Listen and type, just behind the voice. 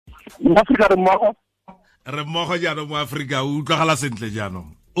MoAfrika re mmogo jaanong MoAfrika o utlwagala sentle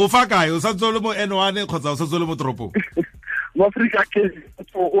jaanong o fa kae o sa tsole mo N1 kgotsa o sa tsole mo toropong MoAfrika ke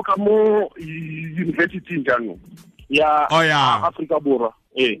o ka mo university jaanong ya Afrika Borwa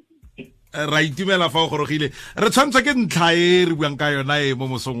ra itumela fa o gorogile re tshwantsha ke ntlha e re buang ka yona mo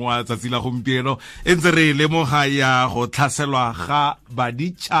mosong wa tsatsi la gompieno e ntse re lemoga ya go tlhaselwa ga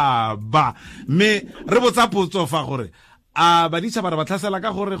baditšhaba mme re botsa potso fa gore a baditšhaba ba tlhasela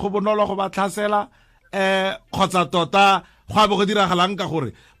ka gore go bonolo go ba tlhasela kgotsa tota go a bo go diragalang ka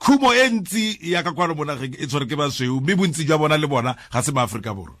gore khumo e ntsi ya ka kwano mo nageng e tshwere ke basweu mme bontsi jwa bona le bona ga se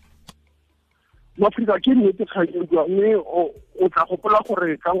MoAfrika Borwa MoAfrika ke nnete kganyediwa mme o tla gopola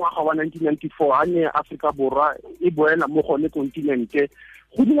gore ka ngwaga wa 1994 a ne Afrika Borwa e boela mo gone kontinente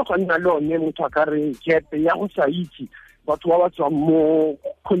go dira go nna le one motho a ka reng kepe ya go sa itse batho ba ba tswang mo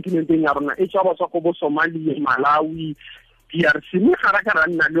kontinenteng ya rona e tswa ba tswa ko bo Somalia, Malawi, DRC mme ga ra ka ra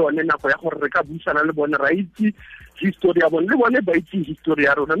nna le one nako ya gore re ka buisana le bone ra itse history ya bone le bone ba itse history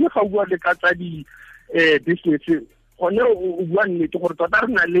ya rona mme ga o bua le ka tsa di business gone o bua nnete gore tota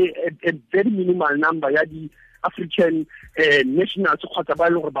re na le a very minimal number ya di African nationals kgotsa ba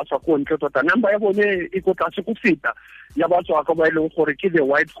e leng gore ba tswa ko ntle tota number ya bone e ko tlase go feta ya ba tswa ka ba e leng gore ke the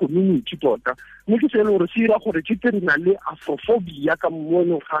white community tota mme ke se e leng gore se dira gore ke re na le Afrophobia ka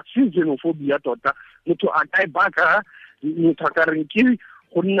mmono ga se Xenophobia tota motho a ka e baka motho a ka reng ke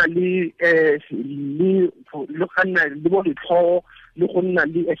go nna le ganna le bo letlho le go nna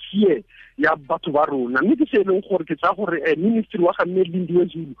le a fear ya batho ba rona mme ke se e leng gore ke tsa gore ministry wa ga mme Lindiwe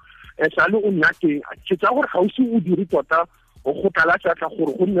Zulu sa le o nna teng ke tsa gore ga o se o dire tota go tlala tsa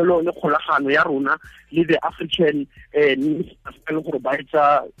gore go nne le one kgolagano ya rona le the African le gore ba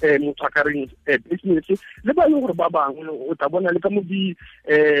etsa motho a ka reng business le ba le gore ba bangwe o tla bona le ka mo di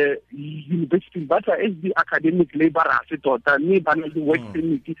university ba tsa SD academic labor se tota mme ba na le work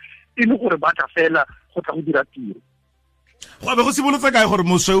permit e le gore ba tla fela go tla go dira tiro go be go simolotse kae gore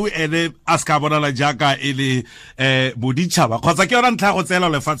mosweu ene a ska bonala jaaka e le boditšhaba kgotsa ke yona ntlha ya go tseela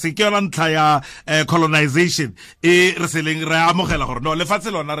lefatshe ke yona ntlha ya colonization e re seleng re amogela gore no lefatshe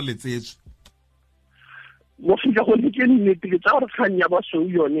lona re le tsetswe mo fika go ke nnete ke tsa gore kgang ya basweu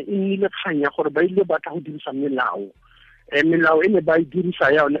yone e nnile kgang ya gore ba ile ba tla go dirisa melao melao e ne ba e dirisa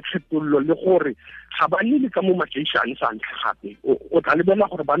ya yone kgethollo le gore ga ba le ka mo makeišane sa ntlha gape o tla lebela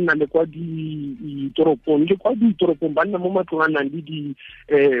gore ba nna le kwa ditoropong le kwa ditoropong ba nna mo matlong a nang le di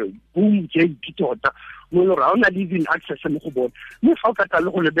boom gate tota mo le ra ona living access mo go bona mme fa o ka tla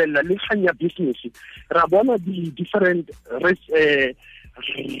le go lebelela le kgang ya business ra bona di different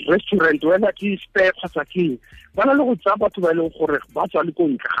restaurant wena ke spare kgotsa ke ba na le go tsaya batho ba e leng gore ba tswa le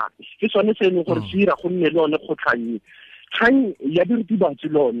ko ntle gape ke sone se e leng gore se dira go nne le one kgotlhannye kgang ya diritibatsi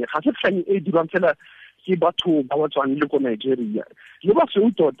lone ga se kgang e dirwang fela ke batho ba ba tswang le ko Nigeria le ba se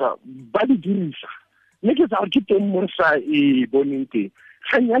tota ba di dirisa mme ke tsa gore ke teng mo re sa e boneng teng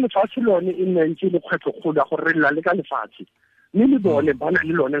kgang ya lefatshe lone e nna ntse le kgwetlho kgolo ya gore re lela le ka lefatshe mme le bone ba na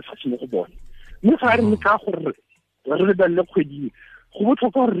le lone lefatshe mo go bone mme ga re le ka gore re lebelele kgwedi go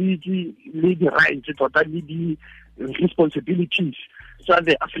botlhokwa gore re itse le di-rights tota le di-responsibilities tsa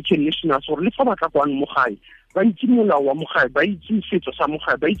the African nationals gore le fa ba tla kwang mo gae ba itse molao wa mo gae ba itse setso sa mo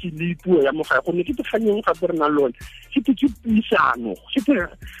gae ba itse le puo ya mo gae gonne ke tekganyeng gape re na lone ke puisano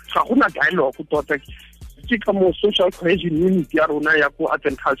ga gona dialogue tota ke ka mo social cohesion unity ya rona ya ko art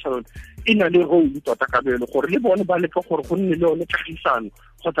and cultural e na le role tota ka belo gore le bone ba leka gore go nne le one tlhagisano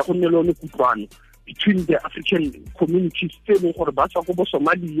kgotsa go nne le one kutlwano between the African communities tse leng gore ba tswa ko bo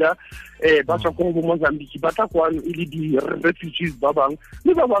Somalia ba tswa ko bo Mozambique ba tla kwano e le di-refugees ba bang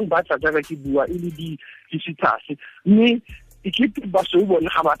le ba bang ba tla jaaka ke bua e le di-visitors mme ke basweu bone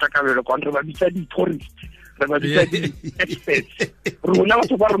ga ba tla kabelo kwa re ba bitsa di-tourist re ba bitsa di-experts rona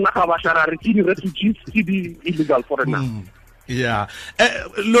batho ba rona ga ba tla re ke di-refugees ke di-illegal foreigners yeah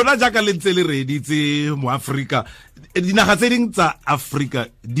lona jaaka le ntse le reditse MoAfrika dinaga tse ding tsa Afrika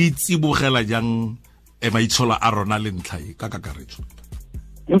di tsibogela jang maitsholo a rona le ntlha ka kakaretso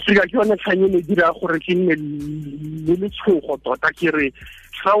MoAfrika ke yone kgang e dira gore ke nne le letshogo tota ke re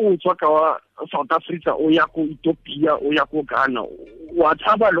ga o tswa ka South Africa o ya ko Ethiopia o ya ko Ghana wa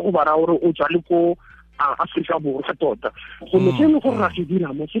tshaba le go bara gore o tswa le ko Afrika Borwa tota go ne ke gore ra se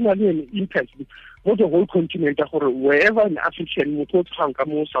dira mo se na le impact mo the whole continent gore wherever in African motho o tsang ka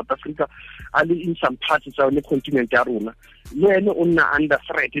mo South Africa ali in some parts tsa le continent ya rona le ene o nna under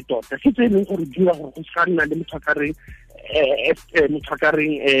threat tota ke tse leng gore dira gore go ska nna le mothakareng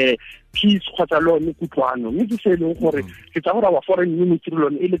peace kgotsa lone kutlwano mme ke se leng gore ke tsa gore our foreign ministry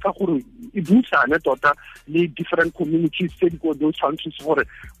lone e le ka gore e buisane tota le different communities tse di ko those countries gore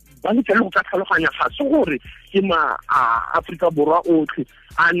ba le go ka tlhaloganya ga se gore ke Afrika Borwa otlhe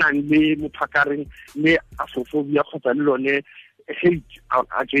a nang le mophakareng le Xenophobia kgotsa le lone hate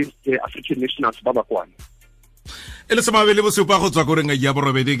against the African nationals ba ba kwana. E le semabele bosupa go tswa koreng ya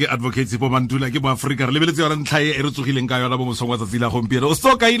borobedi ke Advocate Sipho Mantula ke MoAfrika re lebeletse yona ntlha e re tsogileng ka yona mo mosong wa tsatsi la gompieno o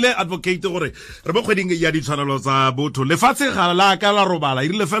sto kaile Advocate gore re bo kgweding ya ditshwanelo tsa botho lefatshe ga la ka la robala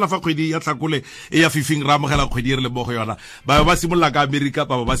irile fela fa kgwedi ya tlhakole e ya fifing ra mogela kgwedi re le mo go yona ba simolla ka America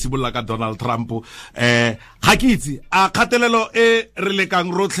ba simolla ka Donald Trump ga ke itse a kgatelelo e re lekang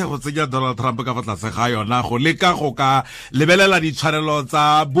rotlhe go tsenya Donald Trump ka fa tlase ga yona go leka go ka lebelela ditshwanelo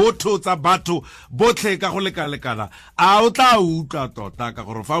tsa botho tsa batho botlhe ka go lekalekana a o tla utlwa tota ka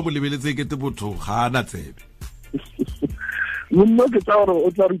gore fa o lebeletse ekete botho ga ana tsebe Nngwe ke tsa gore o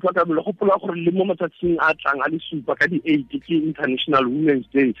tla re utlwa ka bele gopola gore le mo matsatsing a tlang a le supa ka di-8 ke International Women's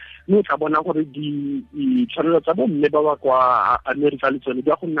Day mme o tla bona gore ditshwanelo tsa bomme ba ba kwa America le tsone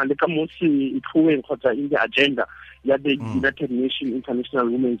di a go nna le ka mo setlhoeng kgotsa in the agenda ya the United Nations International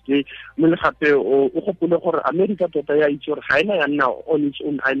Women's Day mme le gape o gopole gore America tota ya itse gore ga ena ya nna on its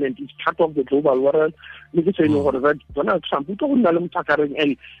own island, it's part of the global world le ke tsene gore Donald Trump o tlo go nna le mothakareng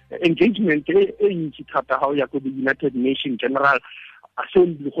and engagement e ntsi thata ga o ya ko the United Nations General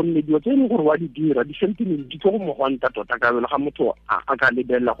Assembly gonne dilo tse e leng gore wa di dira di sentiment di tlo go mo gwanta tota ka bele ga motho a ka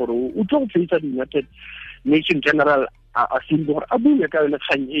lebelela gore o tlo go face the United Nations General Assembly gore a bue ka yone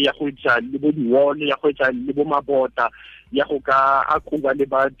kgang e ya go etsa le bo di-wall ya go etsa le bo mabota ya go ka a koba le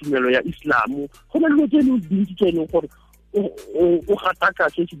ba tumelo ya Islam go na le dilo tse e leng dintsi tse e leng gore o gataka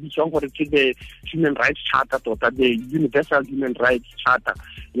se se bitswang gore ke the Human Rights Charter tota the Universal Human Rights Charter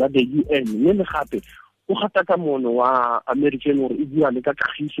ya the UN mme le gape o gataka mono wa American gore e bua le ka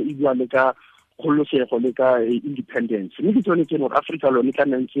kagiso e bua le ka kgololosego le ka independence mme ke tsone tse gore Africa lone ka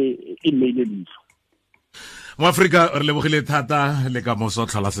nantse e meile leitlho MoAfrika re lebogile thata le ka moso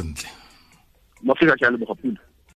tlhala sentle MoAfrika ke a leboga pula